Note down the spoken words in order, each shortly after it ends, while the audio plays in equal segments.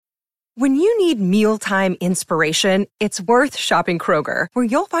When you need mealtime inspiration, it's worth shopping Kroger, where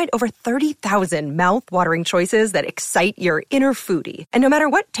you'll find over 30,000 mouth-watering choices that excite your inner foodie. And no matter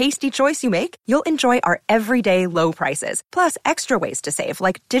what tasty choice you make, you'll enjoy our everyday low prices, plus extra ways to save,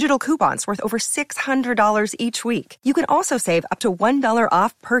 like digital coupons worth over $600 each week. You can also save up to $1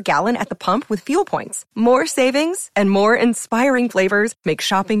 off per gallon at the pump with fuel points. More savings and more inspiring flavors make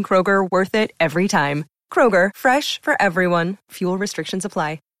shopping Kroger worth it every time. Kroger, fresh for everyone. Fuel restrictions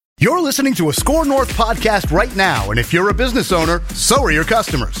apply. You're listening to a Score North podcast right now, and if you're a business owner, so are your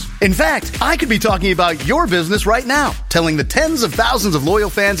customers. In fact, I could be talking about your business right now, telling the tens of thousands of loyal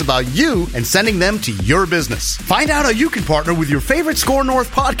fans about you and sending them to your business. Find out how you can partner with your favorite Score North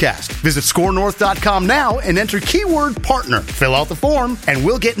podcast. Visit scorenorth.com now and enter keyword partner. Fill out the form, and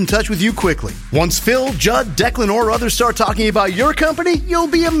we'll get in touch with you quickly. Once Phil, Judd, Declan, or others start talking about your company, you'll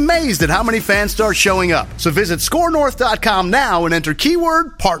be amazed at how many fans start showing up. So visit scorenorth.com now and enter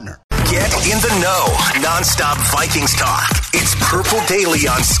keyword partner. Get in the know. Non-stop Vikings talk. It's Purple Daily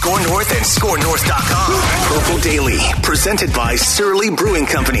on Score North and scorenorth.com. Purple Daily, presented by Surly Brewing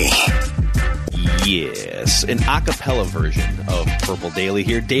Company. Yes, an a cappella version of Purple Daily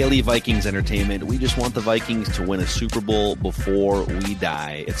here. Daily Vikings entertainment. We just want the Vikings to win a Super Bowl before we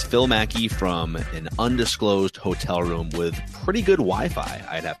die. It's Phil Mackey from an undisclosed hotel room with pretty good Wi-Fi,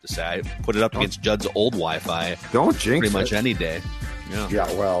 I'd have to say. I put it up against Judd's old Wi-Fi. Don't jinx pretty much it. Any day.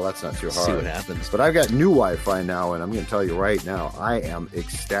 Yeah, well, that's not too hard. See what happens. But I've got new Wi-Fi now, and I'm going to tell you right now, I am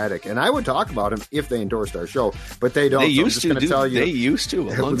ecstatic. And I would talk about them if they endorsed our show, but they don't. They so used to. They used to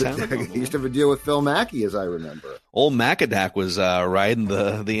a long time ago. They used to have a deal with Phil Mackey, as I remember. Old Macadac was riding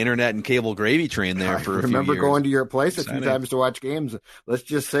the internet and cable gravy train there for a few years. I remember going to your place a few times to watch games. Let's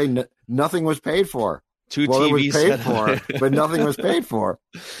just say nothing was paid for. Two TVs it was paid for, but nothing was paid for.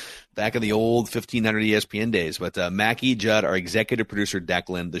 Back in the old 1500 ESPN days. But Mackie, Judd, our executive producer,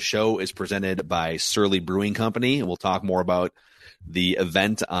 Declan. The show is presented by Surly Brewing Company, and we'll talk more about the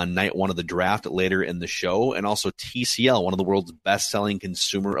event on night one of the draft later in the show, and also TCL, one of the world's best-selling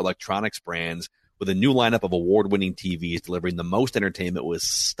consumer electronics brands, with a new lineup of award-winning TVs delivering the most entertainment with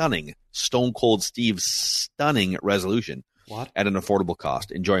stunning, Stone Cold Steve's stunning resolution at an affordable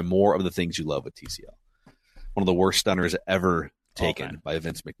cost. Enjoy more of the things you love with TCL. One of the worst stunners ever taken by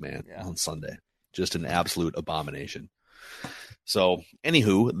Vince McMahon on Sunday. Just an absolute abomination. So,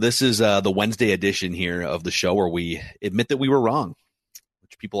 anywho, this is the Wednesday edition here of the show where we admit that we were wrong,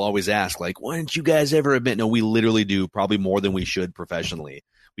 which people always ask, like, why didn't you guys ever admit? No, we literally do, probably more than we should professionally.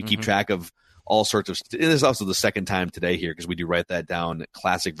 We keep track of all sorts of – this is also the second time today here because we do write that down,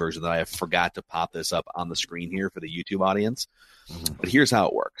 classic version that I forgot to pop this up on the screen here for the YouTube audience. But here's how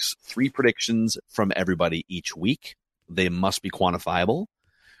it works. 3 predictions from everybody each week. They must be quantifiable.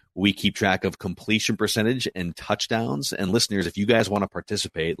 We keep track of completion percentage and touchdowns. And listeners, if you guys want to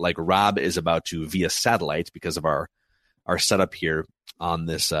participate, like Rob is about to via satellite because of our setup here on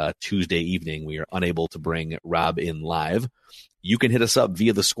this Tuesday evening, we are unable to bring Rob in live. You can hit us up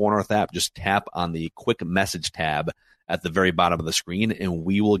via the Score North app. Just tap on the quick message tab at the very bottom of the screen, and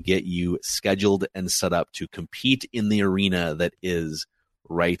we will get you scheduled and set up to compete in the arena that is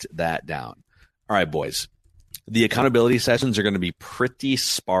Write That Down. All right, boys. The accountability sessions are going to be pretty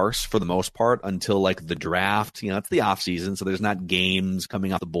sparse for the most part until like the draft. You know, it's the off season, so there's not games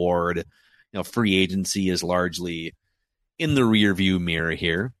coming off the board. You know, free agency is largely in the rear view mirror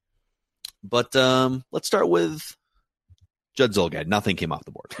here. But let's start with Judd Zulgad. Nothing came off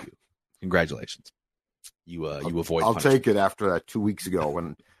the board for you. Congratulations. You avoid. I'll take it after that 2 weeks ago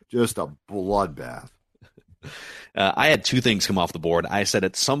when just a bloodbath. I had 2 things come off the board. I said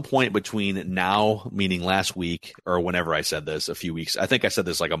at some point between now, meaning last week, or whenever I said this, a few weeks. I think I said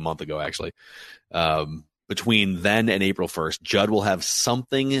this like a month ago, actually. Between then and April 1st, Judd will have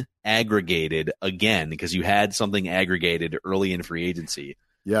something aggregated again because you had something aggregated early in free agency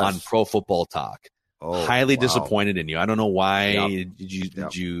on Pro Football Talk. Oh, highly wow. disappointed in you. I don't know why. Yep. Did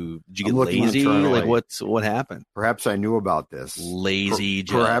you get lazy? Like what happened? Perhaps I knew about this. Lazy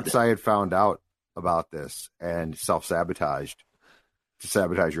Judd. Perhaps I had found out about this and self-sabotaged to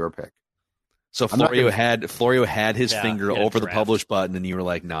sabotage your pick. So Florio had his finger over the publish button, and you were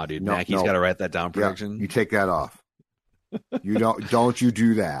like, "Nah, dude, Mackey's got to write that down." Prediction. You take that off. You don't you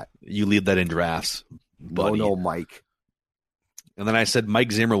do that. You leave that in drafts, buddy. No, Mike. And then I said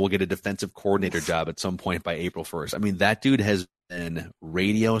Mike Zimmer will get a defensive coordinator job at some point by April 1st. I mean, that dude has been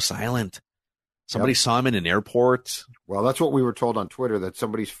radio silent. Somebody saw him in an airport. Well, that's what we were told on Twitter, that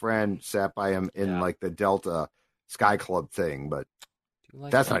somebody's friend sat by him in like the Delta Sky Club thing, but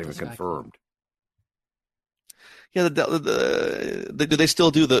that's not even confirmed. Yeah, do they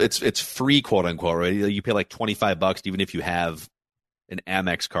still do it's free, quote unquote, right? You pay like $25 even if you have an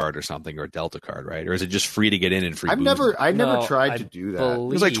Amex card or something, or a Delta card, right? Or is it just free to get in and free? I've never tried to do that. It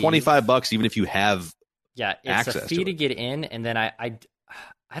was like $25 even if you have it's access a fee to get in, and then I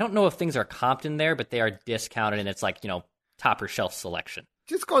don't know if things are comped in there, but they are discounted, and it's like, top or shelf selection.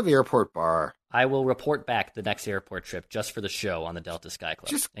 Just go to the airport bar. I will report back the next airport trip just for the show on the Delta Sky Club.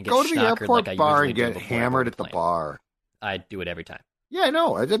 Just and get go to the airport bar and get before hammered at the bar. I do it every time. Yeah, I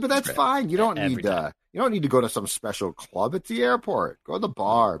know, but that's fine. You don't need to go to some special club at the airport. Go to the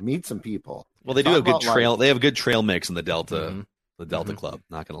bar, meet some people. Well, they do have good trail. They have a good trail mix in the Delta. The Delta Club,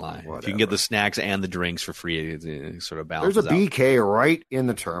 not gonna lie. Whatever. If you can get the snacks and the drinks for free, it sort of balances. There's a BK right in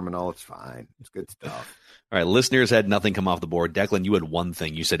the terminal. It's fine. It's good stuff. All right, listeners had nothing come off the board. Declan, you had one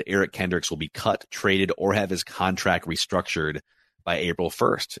thing. You said Eric Kendricks will be cut, traded, or have his contract restructured by April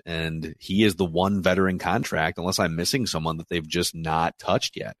 1st. And he is the one veteran contract, unless I'm missing someone, that they've just not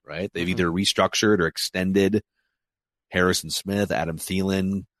touched yet, right? They've either restructured or extended Harrison Smith, Adam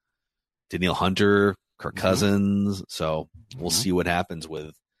Thielen, Danielle Hunter, Kirk Cousins. So we'll see what happens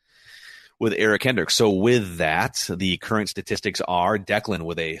with Eric Kendricks. So with that, the current statistics are Declan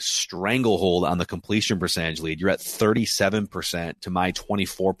with a stranglehold on the completion percentage lead. You're at 37% to my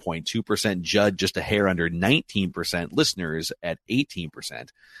 24.2%. Judd just a hair under 19%. Listeners at 18%.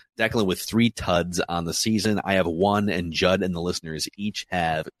 Declan with 3 tuds on the season. I have 1, and Judd and the listeners each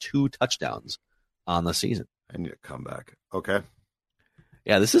have 2 touchdowns on the season. I need a comeback. Okay.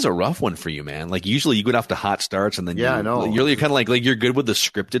 Yeah, this is a rough one for you, man. Like usually you get off to hot starts and then I know. You're kind of like you're good with the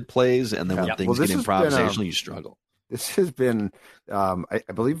scripted plays, and then when things get improvisational, you struggle. This has been, I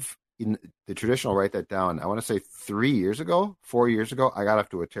believe, in the traditional write that down. I want to say 4 years ago, I got off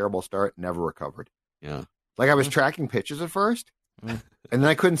to a terrible start, never recovered. Yeah, like I was tracking pitches at first, and then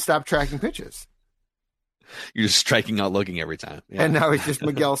I couldn't stop tracking pitches. You're just striking out looking every time, and now it's just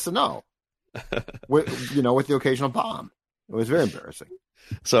Miguel Sano, with the occasional bomb. It was very embarrassing.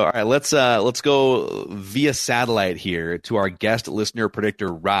 So, all right, let's go via satellite here to our guest listener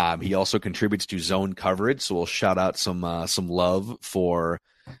predictor, Rob. He also contributes to Zone Coverage, so we'll shout out some love for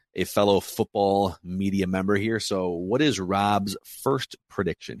a fellow football media member here. So, what is Rob's first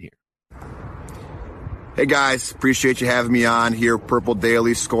prediction here? Hey guys, appreciate you having me on here. Purple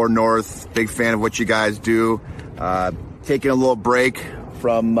Daily, Score North. Big fan of what you guys do. Taking a little break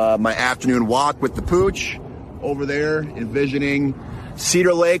from my afternoon walk with the pooch over there, envisioning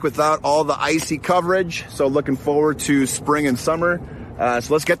Cedar Lake without all the icy coverage. So looking forward to spring and summer.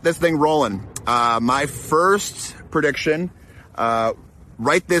 So let's get this thing rolling. My first prediction,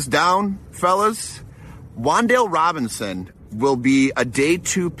 write this down, fellas. Wan'Dale Robinson will be a day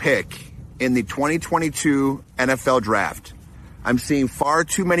 2 pick in the 2022 NFL draft. I'm seeing far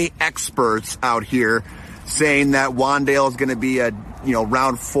too many experts out here saying that Wan'Dale is going to be a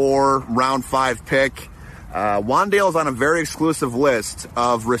round 4, round 5 pick. Wan'Dale is on a very exclusive list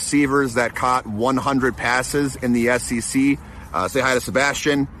of receivers that caught 100 passes in the SEC. Say hi to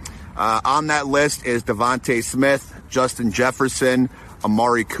Sebastian. On that list is Devontae Smith, Justin Jefferson,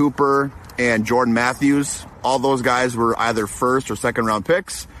 Amari Cooper, and Jordan Matthews. All those guys were either first or second round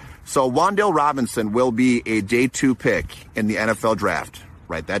picks. So Wan'Dale Robinson will be a day 2 pick in the NFL draft.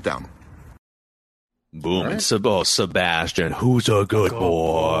 Write that down. Boom. Right. And Sebastian, who's a good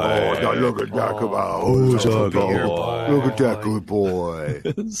boy? Oh, look at that, who's a good boy? Look at that good boy.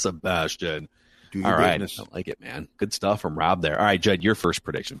 Sebastian. All right. I like it, man. Good stuff from Rob there. All right, Judd, your first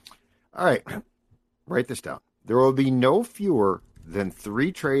prediction. All right. Write this down. There will be no fewer than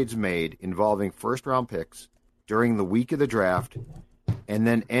 3 trades made involving first-round picks during the week of the draft, and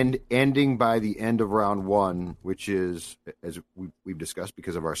then ending by the end of round 1, which is, as we've discussed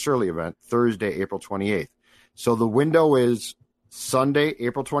because of our Surly event, Thursday, April 28th. So the window is Sunday,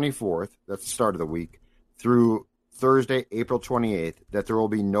 April 24th, that's the start of the week, through Thursday, April 28th, that there will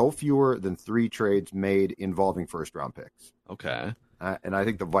be no fewer than 3 trades made involving first-round picks. Okay. And I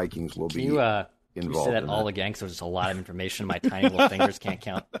think the Vikings will be involved. Can you say that all again? Because there's just a lot of information. My tiny little fingers can't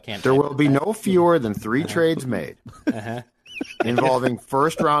count. There will be no fewer than 3 trades made. Involving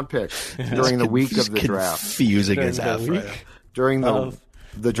first-round picks during the week of the draft. Confusing as F. During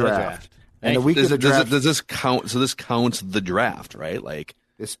the draft. And the week of the draft. Does this count? So this counts the draft, right?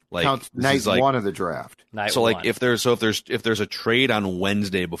 This counts night 1 of the draft. If there's a trade on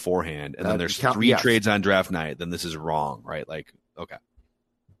Wednesday beforehand, and then there's 3 trades on draft night, then this is wrong, right? Okay.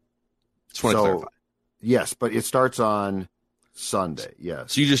 Just want to clarify. Yes, but it starts on Sunday.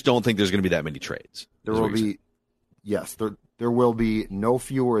 Yes. So you just don't think there's going to be that many trades? There will be. Yes, there will be no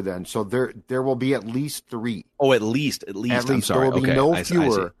fewer than. So there will be at least 3. Oh, at least. I'm sorry. There will be no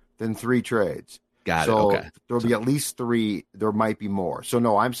fewer than 3 trades. Got so it. Okay. There'll be at least 3. There might be more. So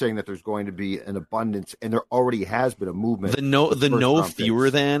no, I'm saying that there's going to be an abundance, and there already has been a movement. The no fewer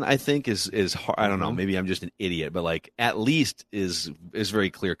picks. than, I think is hard. I don't know. Maybe I'm just an idiot, but like at least is very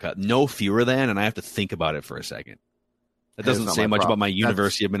clear cut. No fewer than, and I have to think about it for a second. That doesn't say much about my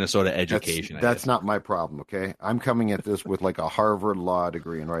University of Minnesota education. That's not my problem, okay? I'm coming at this with like a Harvard law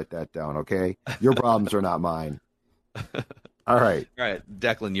degree and write that down, okay? Your problems are not mine. All right. All right,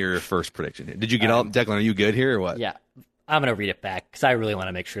 Declan, your first prediction here. Did you get all? Declan, are you good here or what? Yeah, I'm going to read it back because I really want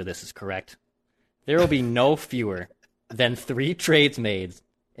to make sure this is correct. There will be no fewer than 3 trades made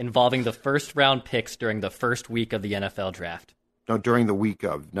involving the first-round picks during the first week of the NFL draft. No, during the week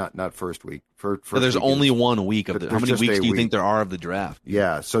of, not first week. So there's only 1 week of the. How many weeks do you think there are of the draft?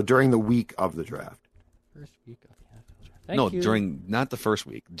 Yeah, so during the week of the draft. First week of the NFL draft. Thank you. During not the first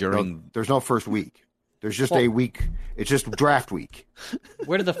week. During no, there's no first week. There's just a week. It's just draft week.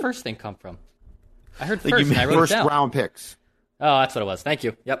 Where did the first thing come from? I heard first, and I wrote first it down. round picks. Oh, that's what it was. Thank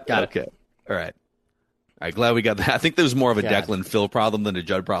you. Yep, got it. Okay. All right. Glad we got that. I think there was more of a Declan Phil problem than a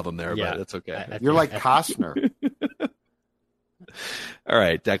Judd problem there, but that's okay. You're like Costner. All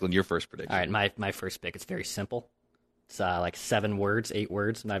right, Declan, your first prediction. All right, my first pick. It's very simple. It's like 7 words, 8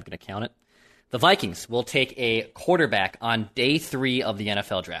 words. I'm not even going to count it. The Vikings will take a quarterback on day 3 of the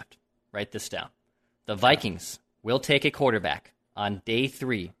NFL draft. Write this down. The Vikings will take a quarterback on day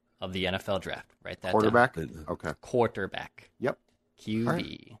 3 of the NFL draft. Write that quarterback? down. Okay. Quarterback. Yep. QB.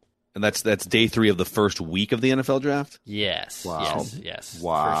 Right. And that's day 3 of the first week of the NFL draft? Yes. Wow. Yes.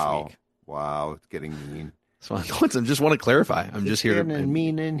 Wow. First week. Wow. It's getting mean. So I just want to clarify. I'm just here to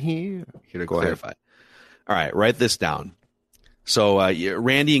mean in here. Here to clarify. Ahead. All right, write this down. So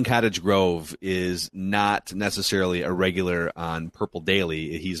Randy in Cottage Grove is not necessarily a regular on Purple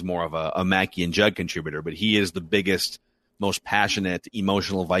Daily. He's more of a Mackey and Judd contributor, but he is the biggest, most passionate,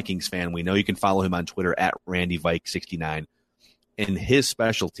 emotional Vikings fan we know. You can follow him on Twitter at RandyVike69. And his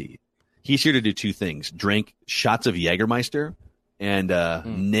specialty, he's here to do 2 things: drink shots of Jägermeister and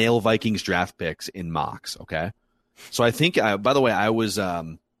nail Vikings draft picks in mocks. Okay, so I think. By the way,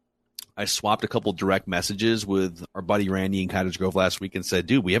 I swapped a couple direct messages with our buddy Randy in Cottage Grove last week and said,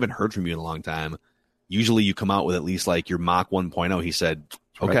 "Dude, we haven't heard from you in a long time. Usually, you come out with at least like your mock 1.0." He said,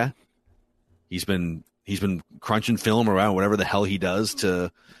 "Okay." Right. He's been crunching film around whatever the hell he does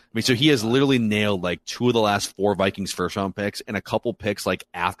to. I mean, so he has literally nailed like 2 of the last 4 Vikings first round picks and a couple picks like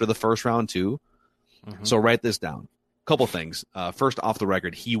after the first round too. Mm-hmm. So write this down. Couple things. First, off the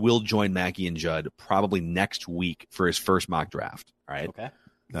record, he will join Mackey and Judd probably next week for his first mock draft. All right. Okay.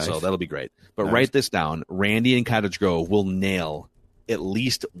 Nice. So that'll be great. But write this down. Randy in Cottage Grove will nail at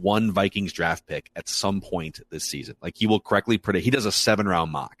least 1 Vikings draft pick at some point this season. Like he will correctly predict. He does a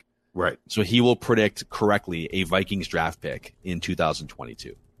 7-round mock. Right. So he will predict correctly a Vikings draft pick in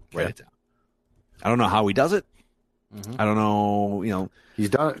 2022. Write it down. I don't know how he does it. Mm-hmm. I don't know, He's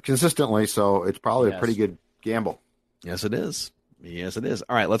done it consistently, so it's probably a pretty good gamble. Yes, it is. Yes, it is.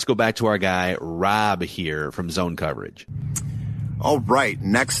 All right, let's go back to our guy, Rob, here from Zone Coverage. All right,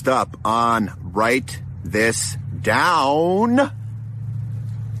 next up on Write This Down,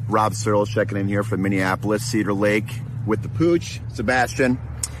 Rob Searle checking in here from Minneapolis, Cedar Lake, with the Pooch, Sebastian.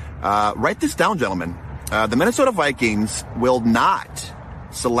 Write this down, gentlemen. The Minnesota Vikings will not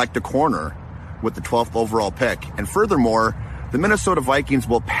select a corner with the 12th overall pick. And furthermore, the Minnesota Vikings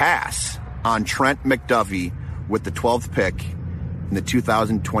will pass on Trent McDuffie with the 12th pick in the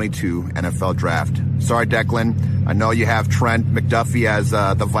 2022 NFL Draft. Sorry, Declan. I know you have Trent McDuffie as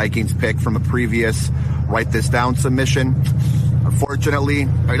the Vikings pick from a previous Write This Down submission. Unfortunately,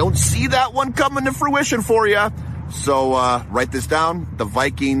 I don't see that one coming to fruition for you. So write this down. The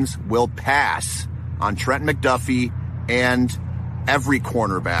Vikings will pass on Trent McDuffie and every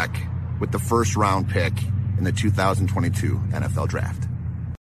cornerback with the first round pick in the 2022 NFL Draft.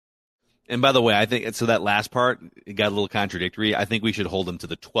 And by the way, I think so that last part, it got a little contradictory. I think we should hold him to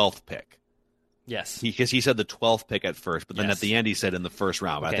the 12th pick. Yes. Because he said the 12th pick at first, but then at the end he said in the first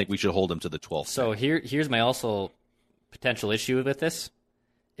round. Okay. I think we should hold him to the 12th So pick. Here's my also potential issue with this.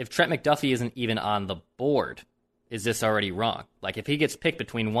 If Trent McDuffie isn't even on the board, is this already wrong? Like if he gets picked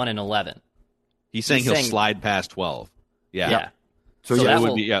between 1 and 11. He's saying he'll slide past 12. Yeah. Yeah. So yeah, it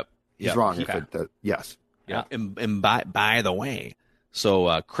would be, he's wrong. Yes. Yeah. And by the way,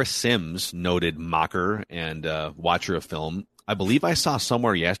 so Chris Sims, noted mocker and watcher of film, I believe I saw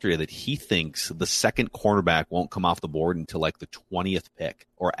somewhere yesterday that he thinks the second cornerback won't come off the board until like the 20th pick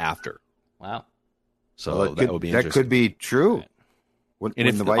or after. Wow. So that would be interesting. That could be true. When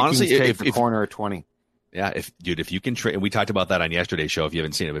the Vikings take the corner at 20. Yeah, if you can trade, and we talked about that on yesterday's show. If you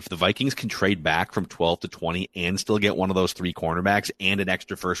haven't seen it, if the Vikings can trade back from 12 to 20 and still get one of those 3 cornerbacks and an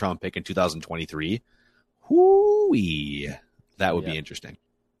extra first round pick in 2023, that would be interesting.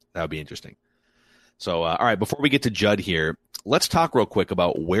 That would be interesting. So, all right, before we get to Judd here, let's talk real quick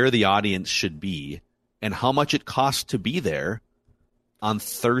about where the audience should be and how much it costs to be there on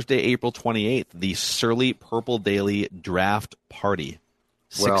Thursday, April 28th, the Surly Purple Daily Draft Party,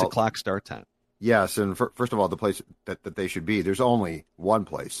 6 o'clock start time. Yes, and first of all, the place that they should be, there's only one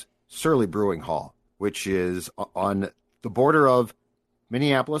place, Surly Brewing Hall, which is on the border of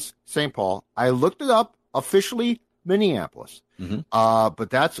Minneapolis, St. Paul. I looked it up, officially Minneapolis. Mm-hmm.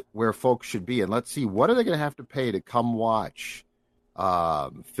 But that's where folks should be. And let's see, what are they going to have to pay to come watch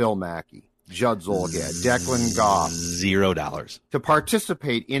Phil Mackey, Judd Zulgad, Declan Goff? $0. To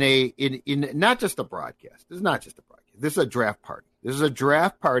participate in not just a broadcast. This is not just a broadcast. This is a draft party. This is a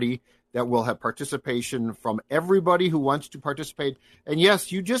draft party that will have participation from everybody who wants to participate. And yes,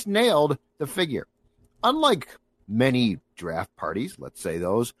 you just nailed the figure. Unlike many draft parties, let's say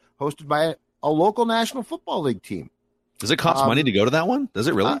those hosted by a local National Football League team. Does it cost money to go to that one? Does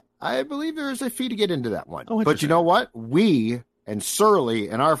it really? I believe there is a fee to get into that one. Oh, but you know what? We and Surly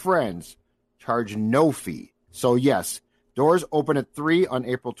and our friends charge no fee. So yes, doors open at 3 on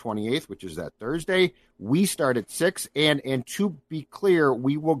April 28th, which is that Thursday. We start at 6, and to be clear,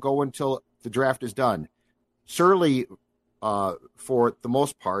 we will go until the draft is done. Surly, for the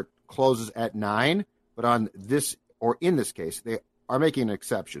most part, closes at 9, but in this case, they are making an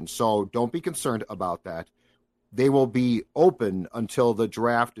exception. So don't be concerned about that. They will be open until the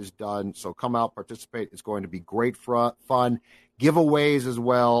draft is done. So come out, participate. It's going to be great fun. Giveaways as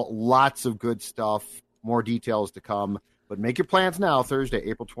well. Lots of good stuff. More details to come. But make your plans now, Thursday,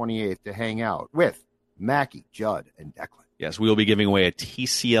 April 28th, to hang out with Mackey, Judd, and Declan. Yes, we will be giving away a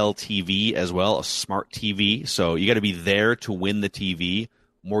TCL TV as well, a smart TV. So you got to be there to win the TV.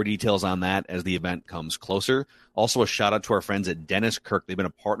 More details on that as the event comes closer. Also, a shout out to our friends at Dennis Kirk. They've been a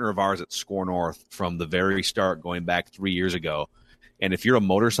partner of ours at Score North from the very start, going back 3 years ago. And if you're a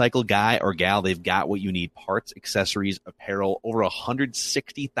motorcycle guy or gal, they've got what you need: parts, accessories, apparel, over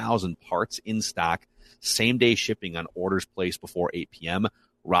 160,000 parts in stock, same-day shipping on orders placed before 8 p.m.,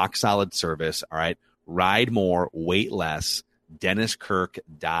 rock-solid service, all right? Ride more, wait less,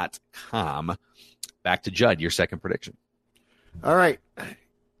 DennisKirk.com. Back to Judd, your second prediction. All right.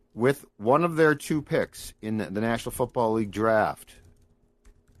 With one of their 2 picks in the National Football League draft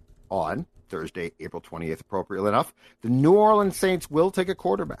on Thursday, April 28th, appropriately enough, the New Orleans Saints will take a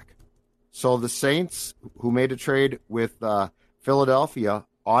quarterback. So the Saints, who made a trade with Philadelphia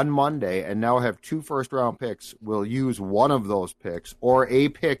on Monday and now have 2 first-round picks, will use one of those picks or a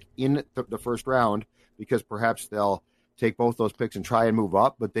pick in the first round, because perhaps they'll take both those picks and try and move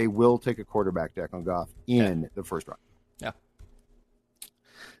up, but they will take a quarterback, Declan Goff, in the first round. Yeah.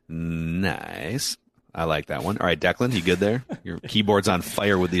 Nice. I like that one. All right, Declan, you good there? Your keyboard's on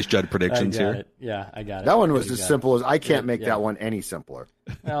fire with these Judd predictions here. It. Yeah, I got it. That one was as simple as I can't make that one any simpler.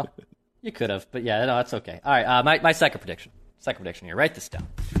 Well, you could have, but yeah, no, that's okay. All right, my second prediction. Second prediction here. Write this down.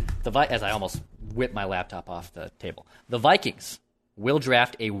 As I almost whipped my laptop off the table. The Vikings will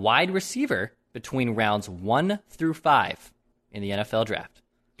draft a wide receiver between rounds 1 through 5 in the NFL draft.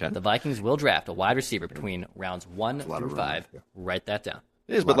 Okay. The Vikings will draft a wide receiver between rounds 1 through 5. Yeah. Write that down.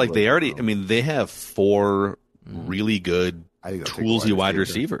 It is, but like they have 4 really good toolsy wide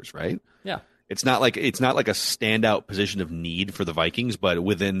receivers, right? Yeah. It's not like a standout position of need for the Vikings, but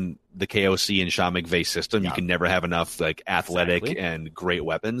within the KOC and Sean McVay system, you can never have enough like athletic and great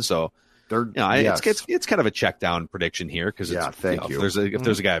weapons. So it's kind of a check down prediction here, because if there's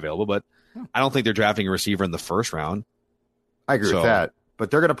a guy available, but I don't think they're drafting a receiver in the first round. I agree with that,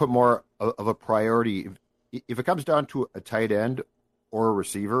 but they're going to put more of a priority if it comes down to a tight end or a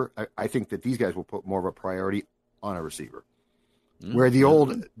receiver. I think that these guys will put more of a priority on a receiver. Where the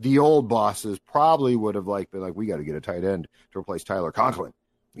old bosses probably would have been like, we got to get a tight end to replace Tyler Conklin.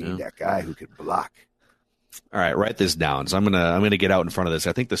 We need that guy who can block. All right, write this down. So I'm gonna get out in front of this.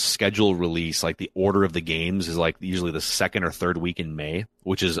 I think the schedule release, like the order of the games, is like usually the second or third week in May,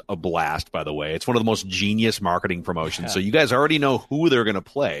 which is a blast, by the way. It's one of the most genius marketing promotions. Yeah. So you guys already know who they're gonna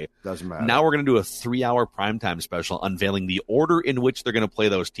play. Doesn't matter. Now we're gonna do a 3-hour primetime special unveiling the order in which they're gonna play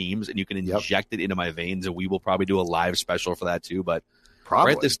those teams, and you can inject it into my veins, and we will probably do a live special for that too. But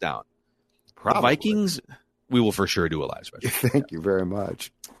write this down. The Vikings, we will for sure do a live special. Thank you very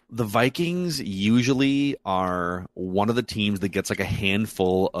much. The Vikings usually are one of the teams that gets like a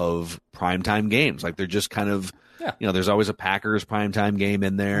handful of primetime games. Like they're just kind of, there's always a Packers primetime game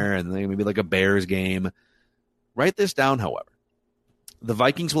in there, and then maybe like a Bears game. Write this down, however. the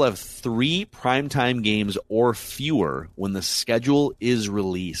Vikings will have 3 primetime games or fewer when the schedule is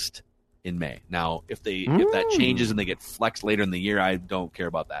released in May. Now, if that changes and they get flexed later in the year, I don't care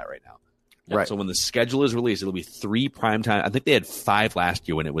about that right now. Right. So when the schedule is released, it'll be 3 primetime. I think they had 5 last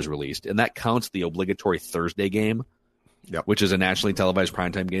year when it was released, and that counts the obligatory Thursday game, which is a nationally televised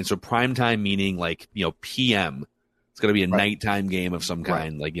primetime game. So primetime meaning PM. It's going to be a nighttime game of some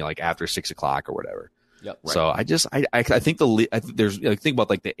kind, like after 6 o'clock or whatever. Yep. Right. So I think think about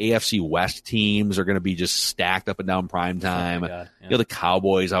the AFC West teams are going to be just stacked up and down prime time. The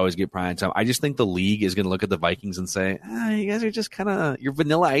Cowboys always get prime time. I just think the league is going to look at the Vikings and say, you guys are just kind of you're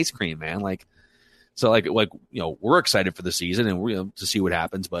vanilla ice cream, man. We're excited for the season and we're to see what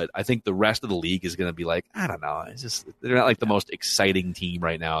happens, but I think the rest of the league is going to be like, I don't know, it's just they're not the most exciting team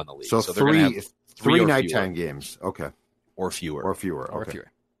right now in the league. So they're going to have three nighttime games, okay, or fewer. Okay.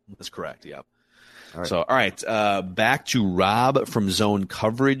 That's correct. Yep. All right. Back to Rob from Zone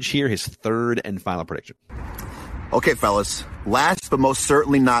Coverage here, his third and final prediction. Okay, fellas. Last but most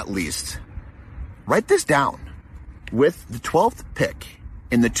certainly not least, write this down. With the 12th pick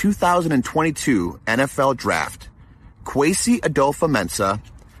in the 2022 NFL Draft, Kwesi Adolfo-Mensah,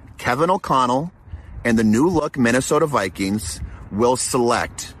 Kevin O'Connell, and the new-look Minnesota Vikings will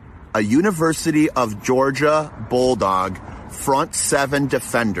select a University of Georgia Bulldog front 7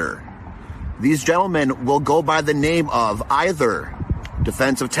 defender. These gentlemen will go by the name of either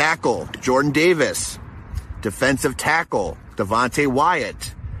defensive tackle Jordan Davis, defensive tackle Devontae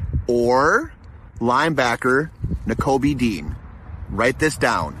Wyatt, or linebacker Nakobe Dean. Write this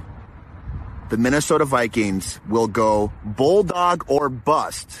down. The Minnesota Vikings will go Bulldog or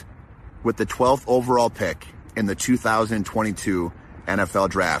bust with the 12th overall pick in the 2022 NFL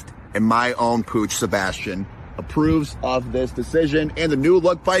Draft. And my own Pooch Sebastian approves of this decision, and the new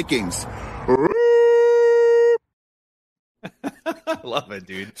look Vikings. I love it,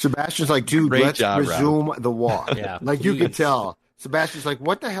 dude. Sebastian's like, dude, let's resume the walk. Yeah, you can tell. Sebastian's like,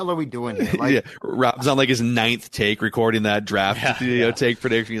 what the hell are we doing here? Rob's on his 9th take recording that draft take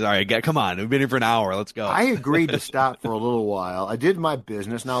predictions. All right, come on. We've been here for an hour. Let's go. I agreed to stop for a little while. I did my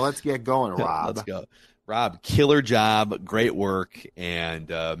business. Now let's get going, Rob. Let's go. Rob, killer job, great work, and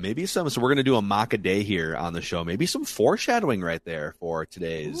maybe so we're going to do a mock-a-day here on the show. Maybe some foreshadowing right there for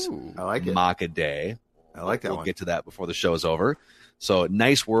today's mock-a-day. I like that one. We'll get to that before the show is over. So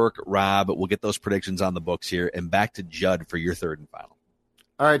nice work, Rob. We'll get those predictions on the books here. And back to Judd for your third and final.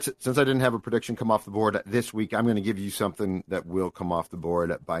 All right, since I didn't have a prediction come off the board this week, I'm going to give you something that will come off the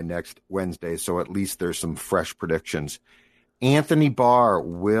board by next Wednesday, so at least there's some fresh predictions. Anthony Barr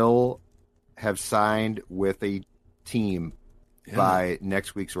will have signed with a team by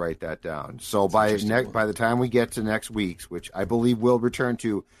next week's. Write that down. So by the time we get to next week's, which I believe will return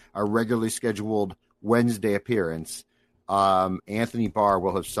to our regularly scheduled Wednesday appearance, Anthony Barr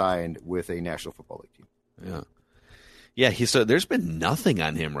will have signed with a National Football League team. Yeah. So there's been nothing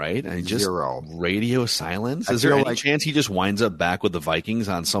on him, right? I mean, just zero radio silence. Is there any chance he just winds up back with the Vikings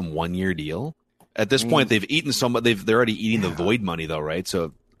on some 1-year deal? At this point, they've eaten they're already eating the void money though, right?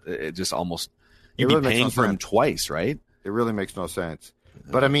 So it just almost you'd be paying for him twice, right? It really makes no sense.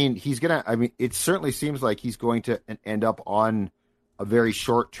 But I mean, it certainly seems like he's going to end up on a very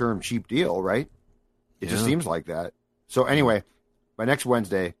short-term cheap deal, right? It just seems like that. So anyway, by next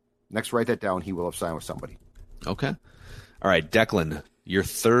Wednesday, write that down, he will have signed with somebody. Okay. All right, Declan, your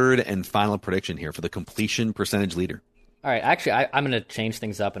third and final prediction here for the completion percentage leader. All right, actually, I'm going to change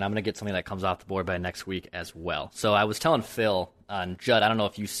things up, and I'm going to get something that comes off the board by next week as well. So I was telling Phil on Judd, I don't know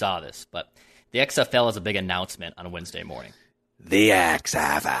if you saw this, but the XFL has a big announcement on Wednesday morning. The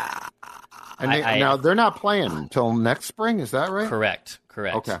XFL. And now they're not playing until next spring, is that right? Correct.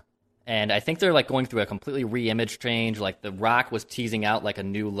 Okay. And I think they're going through a completely re-image change. The Rock was teasing out a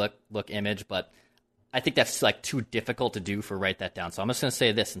new look image, but I think that's too difficult to do for Write That Down. So I'm just going to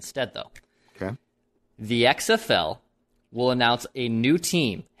say this instead, though. Okay. The XFL will announce a new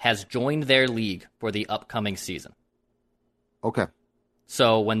team has joined their league for the upcoming season. Okay.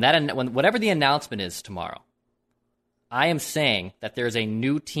 So when whatever the announcement is tomorrow, I am saying that there's a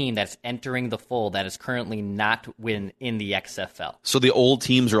new team that's entering the fold that is currently not in the XFL. So the old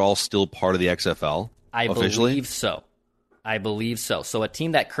teams are all still part of the XFL? I officially? believe so. So a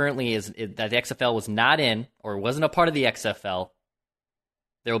team that currently that the XFL was not in or wasn't a part of the XFL,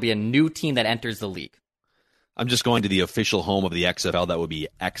 there will be a new team that enters the league. I'm just going to the official home of the XFL. That would be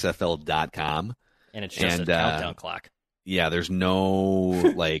XFL.com. And it's just a countdown clock. Yeah, there's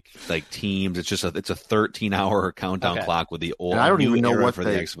no teams. It's just it's a 13-hour countdown clock with the old. And I don't even know what for the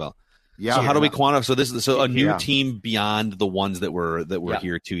XFL. Yeah. So how do we quantify? So this is a new team beyond the ones that were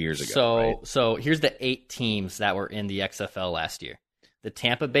here 2 years ago. So here's the 8 teams that were in the XFL last year. the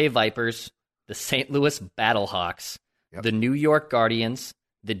Tampa Bay Vipers, the St. Louis Battlehawks, Yep. the New York Guardians,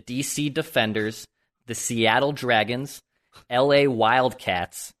 the DC Defenders, the Seattle Dragons, LA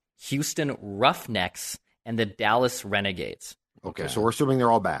Wildcats, Houston Roughnecks, and the Dallas Renegades. Okay, so we're assuming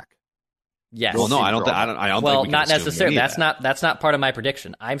they're all back. Yes. Well, no, I don't think Well, we can not assume necessarily. any of that. That's not part of my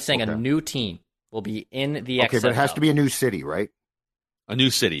prediction. I'm saying Okay. a new team will be in the XFL. Okay, but it has to be a new city, right? A new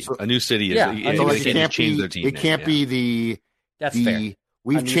city. So- A new city is. Yeah, They so it can't can't change be. their team. It can't be the. That's the, fair.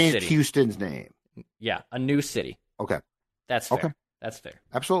 We've A new changed city. Houston's name. Yeah, a new city. Okay, That's fair. Okay. That's fair.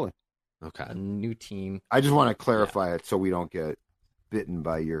 absolutely. Okay. A new team. I just want to clarify it so we don't get bitten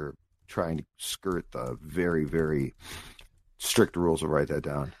by your trying to skirt the very, very strict rules. Of write that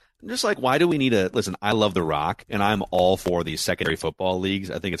down. Just like, why do we need a listen? I love The Rock, and I'm all for these secondary football leagues.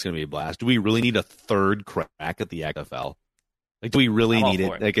 I think it's going to be a blast. Do we really need a third crack at the XFL? Like, do we really I'm all need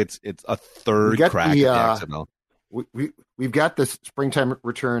for it? it. Like, it's a third We got crack the, at the XFL. We've got the springtime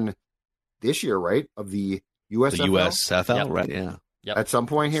return this year, right? Of the USFL? The USFL, Yep. right? Yeah. Yep. At some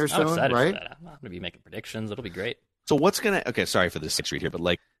point here I'm soon, excited right? for that. I'm going to be making predictions. It'll be great. So what's gonna? Okay, sorry for the sixth read here, but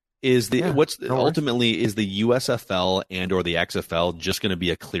like, is the Yeah, what's no worries. ultimately is the USFL and or the XFL just going to be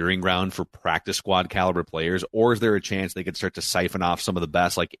a clearing ground for practice squad caliber players, or is there a chance they could start to siphon off some of the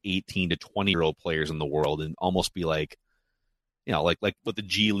best like 18 to 20-year-old players in the world and almost be like, you know, like what the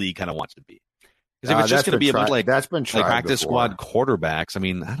G League kind of wants to be? Because if it's just That's going to be been a bunch tried- like that's been tried practice before. squad quarterbacks, I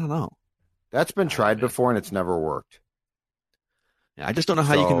mean, I don't know. That's been tried before and it's never worked. Yeah, I just don't know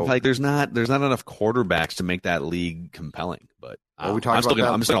how you can So- like. There's not enough quarterbacks to make that league compelling. But Well, we talked I'm still about gonna,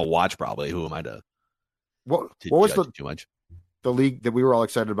 that. I'm just going to watch probably. Who am I to What was judge the too much? league that we were all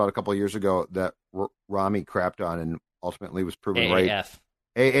excited about a couple of years ago that Rami crapped on and ultimately was proven right? AAF.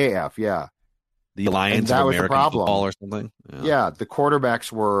 AAF, yeah. The Alliance that of was the American problem. Football or something. Yeah, the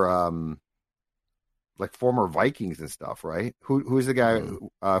quarterbacks were like former Vikings and stuff, right? Who's the guy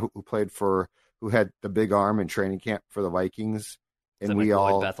who played for who had the big arm in training camp for the Vikings? Is And it we McLeod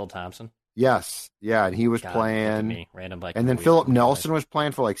all Bethel Thompson. yes, yeah, and he was God, look at playing. me, random Viking And then week. Philip Nelson was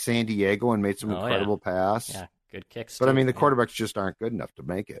playing for like San Diego and made some Oh, yeah. incredible pass. Yeah, good kicks. But I too. mean, the Yeah. quarterbacks just aren't good enough to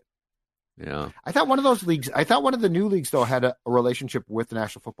make it. Yeah. I thought one of those leagues. I thought one of the new leagues though had a relationship with the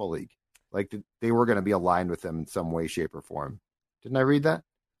National Football League, like they were going to be aligned with them in some way, shape, or form. Didn't I read that?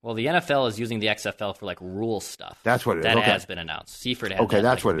 Well, the NFL is using the XFL for like rule stuff. That's what it is. That Okay. has been announced. Seaford had Okay, that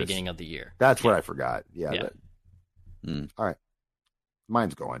that's like, what at the it is. beginning of the year. That's what I forgot. Yeah. Yeah. All right.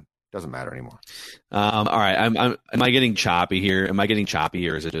 Mine's going. Doesn't matter anymore. All right. Am I getting choppy here? Am I getting choppy,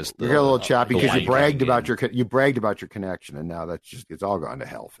 or is it just You got a little choppy the because you line bragged game? about your connection, and now that's just it's all gone to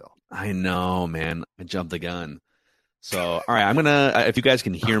hell, Phil. I know, man. I jumped the gun. So, all right, I'm gonna. If you guys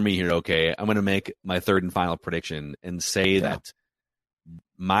can hear me here, okay, I'm gonna make my third and final prediction and say that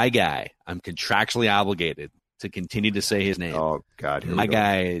my guy, I'm contractually obligated to continue to say his name. Oh God, here My we go.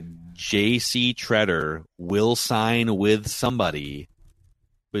 guy, J.C. Treader, will sign with somebody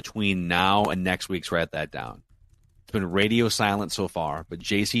between now and next week's Write That Down. It's been radio silent so far, but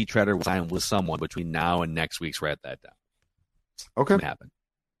J.C. Treader will sign with someone between now and next week's Write That Down. Okay. It happen.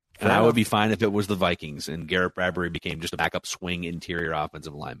 Fair And I enough. would be fine if it was the Vikings and Garrett Bradbury became just a backup swing interior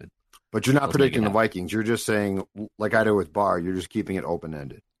offensive lineman. But you're not Let's make predicting it the happen. Vikings. You're just saying, like I do with Barr, you're just keeping it open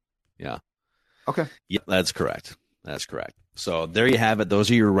ended. Yeah. Okay. Yep, that's correct. That's correct. So there you have it.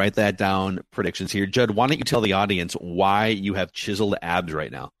 Those are your Write That Down predictions here. Judd, why don't you tell the audience why you have chiseled abs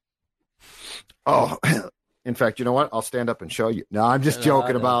right now? Oh, in fact, you know what? I'll stand up and show you. No, I'm just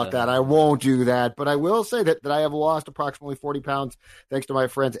joking about that. I won't do that. But I will say that I have lost approximately 40 pounds thanks to my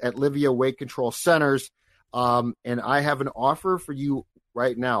friends at Livia Weight Control Centers. And I have an offer for you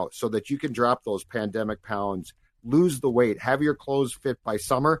right now so that you can drop those pandemic pounds, lose the weight, have your clothes fit by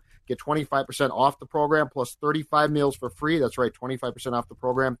summer, get 25% off the program plus 35 meals for free. That's right, 25% off the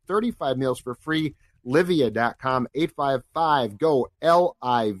program, 35 meals for free. Livia.com,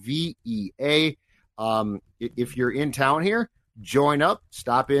 855-GO-LIVEA. If you're in town here, join up,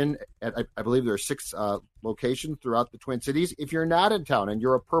 stop in at, I believe there are 6 locations throughout the Twin Cities. If you're not in town and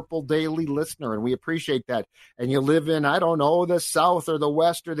you're a Purple Daily listener, and we appreciate that, and you live in, I don't know, the South or the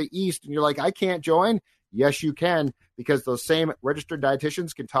West or the East, and you're like, I can't join. Yes, you can, because those same registered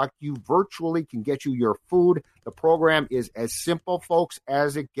dietitians can talk to you virtually, can get you your food. The program is as simple, folks,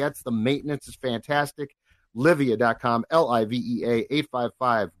 as it gets. The maintenance is fantastic. Livia.com, Livea,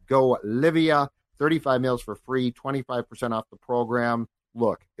 855-GO-LIVIA, 35 meals for free, 25% off the program.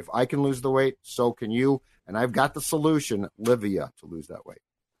 Look, if I can lose the weight, so can you. And I've got the solution, Livia, to lose that weight.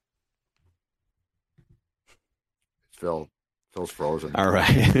 Phil's frozen. All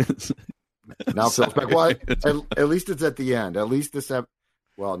right. Now Phil's back. Well, at least it's at the end. At least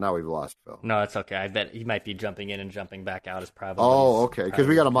Well, now we've lost Phil. No, it's okay. I bet he might be jumping in and jumping back out. Is probably. Oh, okay. Because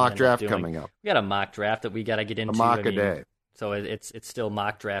we got a mock draft coming up. We got a mock draft that we got to get into. A mock a day. So it's still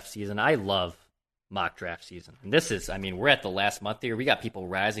mock draft season. I love mock draft season. And this is, I mean, we're at the last month here. We got people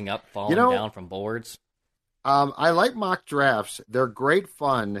rising up, falling down from boards. I like mock drafts. They're great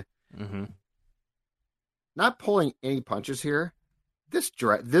fun. Mm-hmm. Not pulling any punches here. This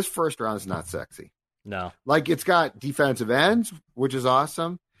first round is not sexy. No. Like, it's got defensive ends, which is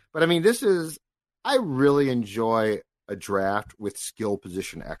awesome. But, I mean, I really enjoy a draft with skill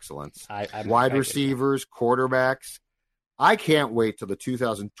position excellence. Wide receivers, quarterbacks. I can't wait till the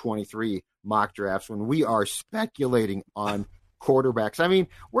 2023 mock drafts when we are speculating on quarterbacks. I mean,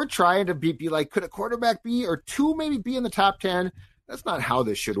 we're trying to be like, could a quarterback be, or two maybe be in the top 10? That's not how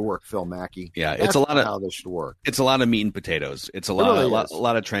this should work, Phil Mackey. Yeah, it's a lot of how this should work. It's a lot of meat and potatoes. It's a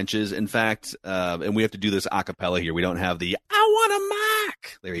lot of trenches. In fact, and we have to do this a cappella here. We don't have the "I want a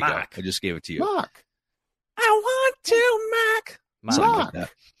mock." There you go. I just gave it to you. Mock. I want to mock. Something like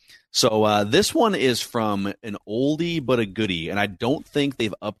that. So this one is from an oldie but a goodie, and I don't think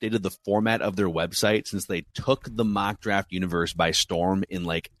they've updated the format of their website since they took the mock draft universe by storm in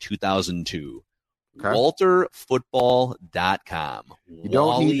like 2002. Okay. WalterFootball.com. You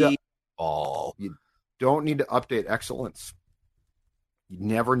don't need to update excellence. You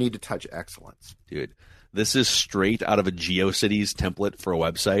never need to touch excellence. Dude, this is straight out of a GeoCities template for a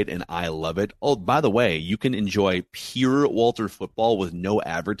website, and I love it. Oh, by the way, you can enjoy pure Walter Football with no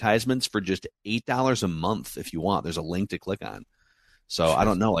advertisements for just $8 a month if you want. There's a link to click on. So I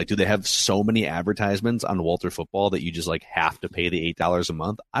don't know. Like, do they have so many advertisements on Walter Football that you just like have to pay the $8 a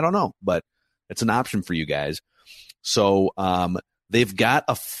month? I don't know, but it's an option for you guys. So they've got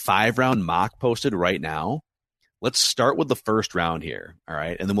a 5-round mock posted right now. Let's start with the first round here, all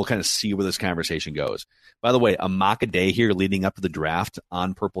right? And then we'll kind of see where this conversation goes. By the way, a mock a day here leading up to the draft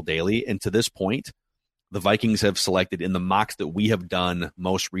on Purple Daily. And to this point, the Vikings have selected in the mocks that we have done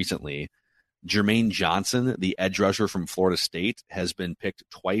most recently, Jermaine Johnson, the edge rusher from Florida State, has been picked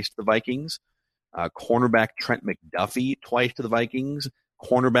twice to the Vikings. Cornerback Trent McDuffie twice to the Vikings.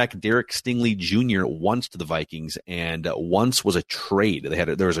 Cornerback Derek Stingley Jr. once to the Vikings, and once was a trade.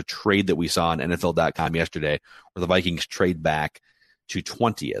 There was a trade that we saw on NFL.com yesterday where the Vikings trade back to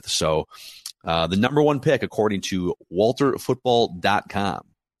 20th. So the number one pick, according to WalterFootball.com,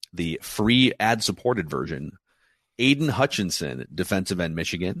 the free ad-supported version, Aiden Hutchinson, defensive end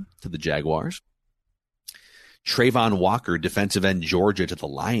Michigan, to the Jaguars. Trayvon Walker, defensive end Georgia, to the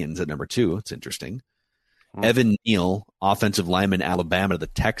Lions at number 2. It's interesting. Evan Neal, offensive lineman Alabama, to the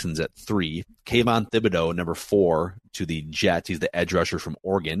Texans at 3. Kayvon Thibodeau, number 4, to the Jets. He's the edge rusher from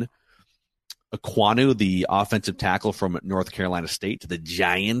Oregon. Aquanu, the offensive tackle from North Carolina State, to the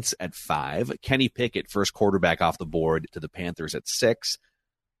Giants at 5. Kenny Pickett, first quarterback off the board, to the Panthers at 6.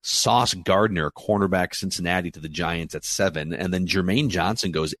 Sauce Gardner, cornerback Cincinnati, to the Giants at 7. And then Jermaine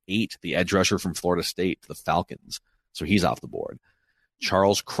Johnson goes 8, the edge rusher from Florida State, to the Falcons. So he's off the board.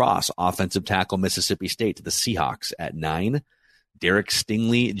 Charles Cross, offensive tackle, Mississippi State, to the Seahawks at 9. Derek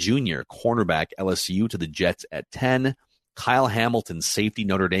Stingley Jr., cornerback, LSU, to the Jets at 10. Kyle Hamilton, safety,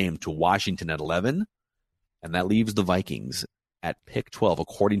 Notre Dame, to Washington at 11. And that leaves the Vikings at pick 12,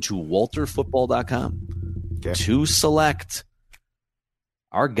 according to WalterFootball.com, to select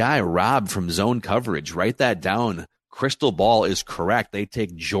our guy, Rob, from Zone Coverage. Write that down. Crystal Ball is correct. They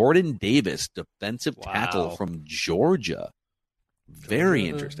take Jordan Davis, defensive tackle from Georgia. Very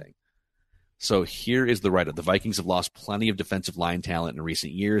interesting. So here is the write-up. The Vikings have lost plenty of defensive line talent in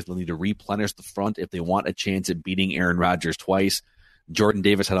recent years. They'll need to replenish the front if they want a chance at beating Aaron Rodgers twice. Jordan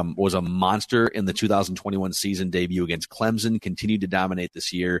Davis was a monster in the 2021 season debut against Clemson, continued to dominate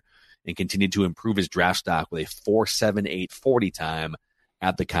this year, and continued to improve his draft stock with a 4.78 40 time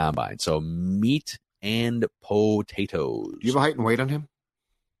at the Combine. So meat and potatoes. Do you have a height and weight on him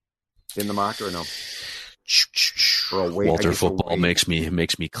in the mock or no? Walter Football makes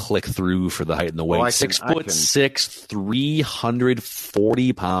me click through for the height and the weight. 6'6",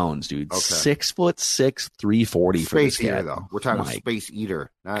 340 pounds, dude. Okay. 6'6", 340. Space eater, though. We're talking space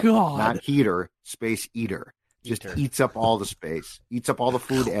eater, not heater. Space eater. Just eats up all the space. Eats up all the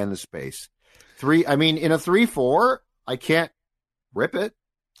food and the space. In a 3-4, I can't rip it.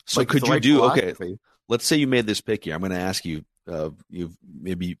 So could you do okay? Let's say you made this pick here. I'm going to ask you.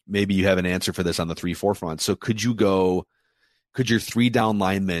 Maybe you have an answer for this on the 3-4 front. So could your 3 down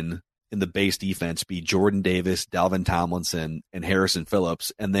linemen in the base defense be Jordan Davis, Dalvin Tomlinson, and Harrison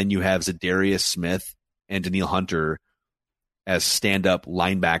Phillips, and then you have Zadarius Smith and Danielle Hunter as stand-up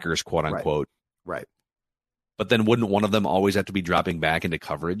linebackers, quote unquote? Right. But then wouldn't one of them always have to be dropping back into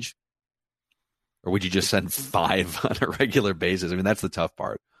coverage? Or would you just send 5 on a regular basis? I mean, that's the tough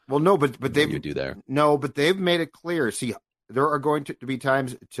part. Well, no, but they you do there. No, but they've made it clear. See, there are going to be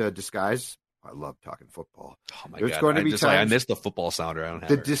times to disguise. I love talking football. Oh my There's God. going to be times I missed the football sounder. I don't have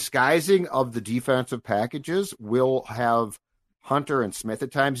the it. disguising of the defensive packages will have Hunter and Smith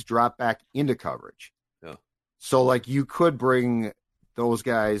at times drop back into coverage. Yeah. So, like, you could bring those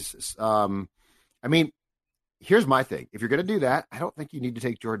guys. I mean, here's my thing. If you're going to do that, I don't think you need to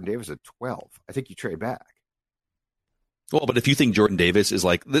take Jordan Davis at 12. I think you trade back. Well, but if you think Jordan Davis is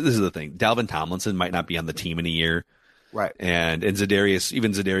like, this is the thing, Dalvin Tomlinson might not be on the team in a year. Right. And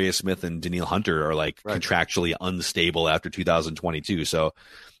Zadarius Smith and Danielle Hunter are like contractually unstable after 2022. So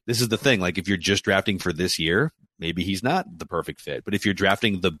this is the thing. Like, if you're just drafting for this year, maybe he's not the perfect fit. But if you're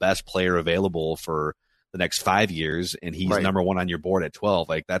drafting the best player available for the next 5 years and he's number one on your board at 12,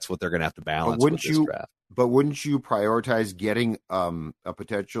 like, that's what they're going to have to balance with this draft. But wouldn't you prioritize getting a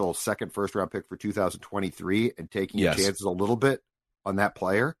potential second first-round pick for 2023 and taking your chances a little bit on that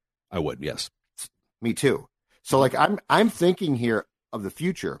player? I would, yes. Me too. So, like, I'm thinking here of the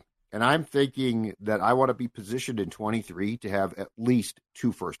future, and I'm thinking that I want to be positioned in 23 to have at least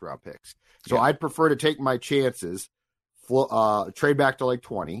 2 first-round picks. So I'd prefer to take my chances, trade back to like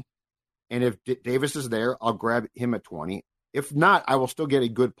 20, and if Davis is there, I'll grab him at 20. If not, I will still get a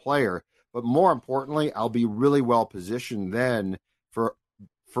good player. But more importantly, I'll be really well positioned then for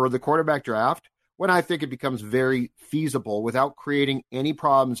the quarterback draft when I think it becomes very feasible without creating any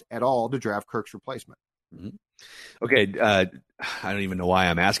problems at all to draft Kirk's replacement. Mm-hmm. Okay, I don't even know why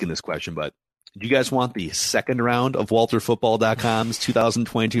I'm asking this question, but do you guys want the second round of WalterFootball.com's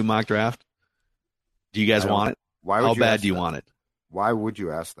 2022 mock draft? Do you guys want it? How bad do you want it? Why would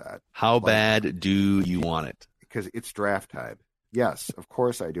you ask that? How bad do you want it? Because it's draft time. Yes, of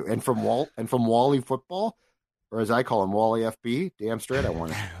course I do. And from Wally Football, or as I call him, Wally FB, damn straight I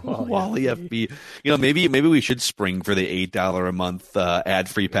want it. Wally FB. You know, maybe we should spring for the $8 a month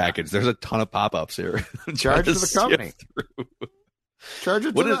ad-free package. There's a ton of pop-ups here. Charge to the company. Charge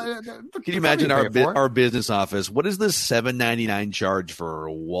it to can you imagine our business office? What is this $7.99 charge for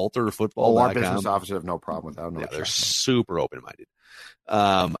WalterFootball.com? Our business office have no problem with that. Yeah, they're super open-minded.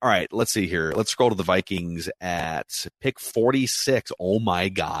 All right, let's see here. Let's scroll to the Vikings at pick 46. Oh my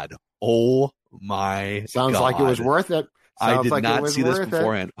God. Oh my Sounds God. like it was worth it. I did not see this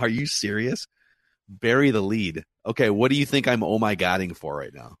beforehand. Are you serious? Bury the lead. Okay, what do you think I'm oh my godding for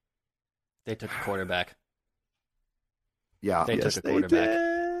right now? They took a quarterback. Yeah. They took a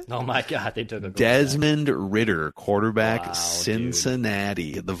quarterback. Oh my God, they took a quarterback. Desmond Ridder, quarterback, Wow,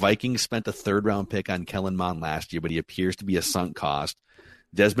 Cincinnati. dude. The Vikings spent a third-round pick on Kellen Mond last year, but he appears to be a sunk cost.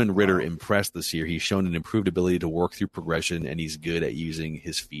 Desmond Ridder impressed this year. He's shown an improved ability to work through progression, and he's good at using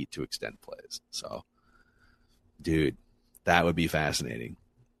his feet to extend plays. So, dude, that would be fascinating.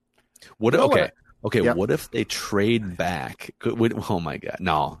 Okay. Yep. What if they trade back? Oh my God,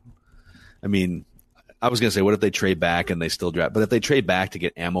 no. I mean, I was going to say, what if they trade back and they still draft? But if they trade back to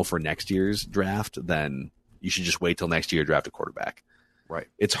get ammo for next year's draft, then you should just wait till next year to draft a quarterback. Right.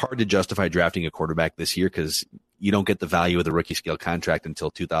 It's hard to justify drafting a quarterback this year because you don't get the value of the rookie scale contract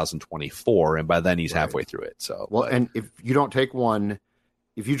until 2024, and by then he's halfway through it. So, and if you don't take one,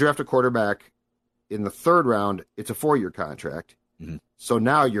 if you draft a quarterback in the third round, it's a 4-year contract. Mm-hmm. So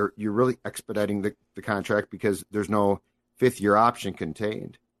now you're really expediting the contract because there's no 5th-year option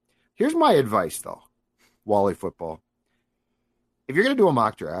contained. Here's my advice, though, Wally Football. If you're going to do a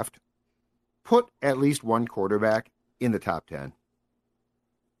mock draft, put at least one quarterback in the top 10.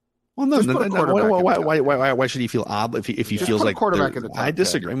 Well, no. Why should he feel odd if he feels like quarterback in the top 10? I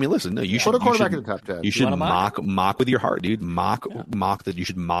disagree. I mean, listen, no, you should put a quarterback in the top 10. You should mock with your heart, dude. Mock that. You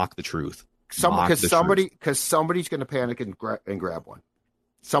should mock the truth. Because somebody's going to panic and grab one.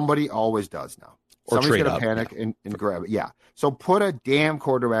 Somebody always does now. Somebody's going to panic and grab it. Yeah. So put a damn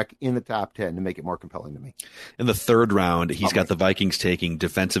quarterback in the top 10 to make it more compelling to me. In the third round, he's got the Vikings taking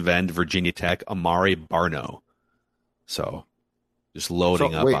defensive end, Virginia Tech, Amari Barno. So just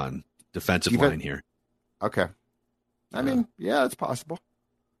loading up on defensive line here. Okay. I mean, yeah, it's possible.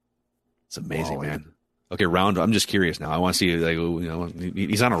 It's amazing, man. Okay, I'm just curious now. I want to see,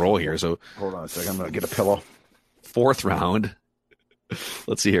 he's on a roll here. So hold on a second. I'm going to get a pillow. Fourth round.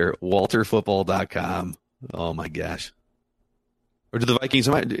 Let's see here. WalterFootball.com. Oh my gosh. Or did the Vikings,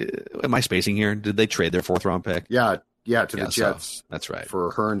 am I spacing here? Did they trade their 4th-round pick? Yeah, to the Jets. So, that's right.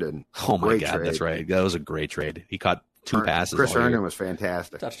 For Herndon. Oh my God, trade. That's right. That was a great trade. He caught 2 passes. Chris Herndon was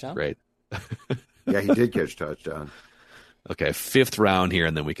fantastic. Touchdown. Great. Yeah, he did catch touchdown. Okay, 5th round here,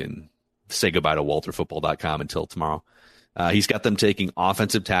 and then we can say goodbye to WalterFootball.com until tomorrow. He's got them taking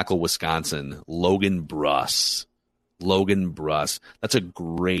offensive tackle Wisconsin, Logan Bruss. Logan Bruss. That's a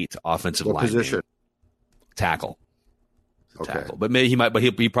great offensive What line position? name. Tackle. Okay. Tackle. But maybe he might. But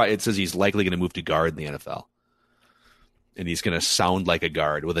he probably. It says he's likely going to move to guard in the NFL, and he's going to sound like a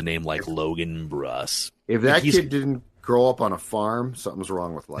guard with a name like Logan Bruss. If that kid didn't grow up on a farm, something's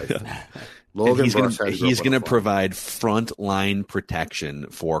wrong with life. Logan he's going to provide front line protection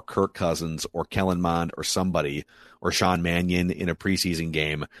for Kirk Cousins or Kellen Mond or somebody or Sean Mannion in a preseason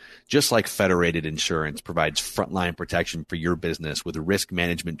game, just like Federated Insurance provides frontline protection for your business with risk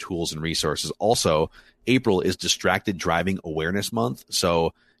management tools and resources. Also, April is Distracted Driving Awareness Month,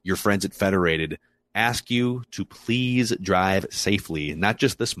 so your friends at Federated ask you to please drive safely, not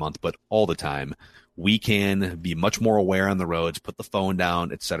just this month, but all the time. We can be much more aware on the roads, put the phone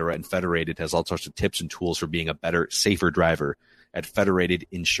down, etc. And Federated has all sorts of tips and tools for being a better, safer driver at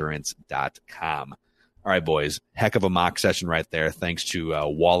federatedinsurance.com. All right, boys, heck of a mock session right there. Thanks to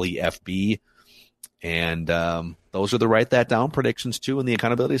Wally FB. And those are the Write That Down predictions, too, in the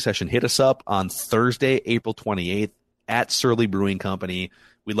accountability session. Hit us up on Thursday, April 28th at Surly Brewing Company.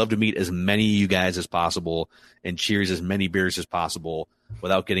 We'd love to meet as many of you guys as possible and cheers as many beers as possible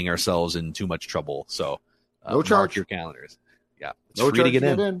without getting ourselves in too much trouble. So no charge. Mark your calendars. Yeah. It's no free to charge get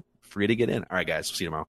in. Free to get in. All right, guys. We'll see you tomorrow.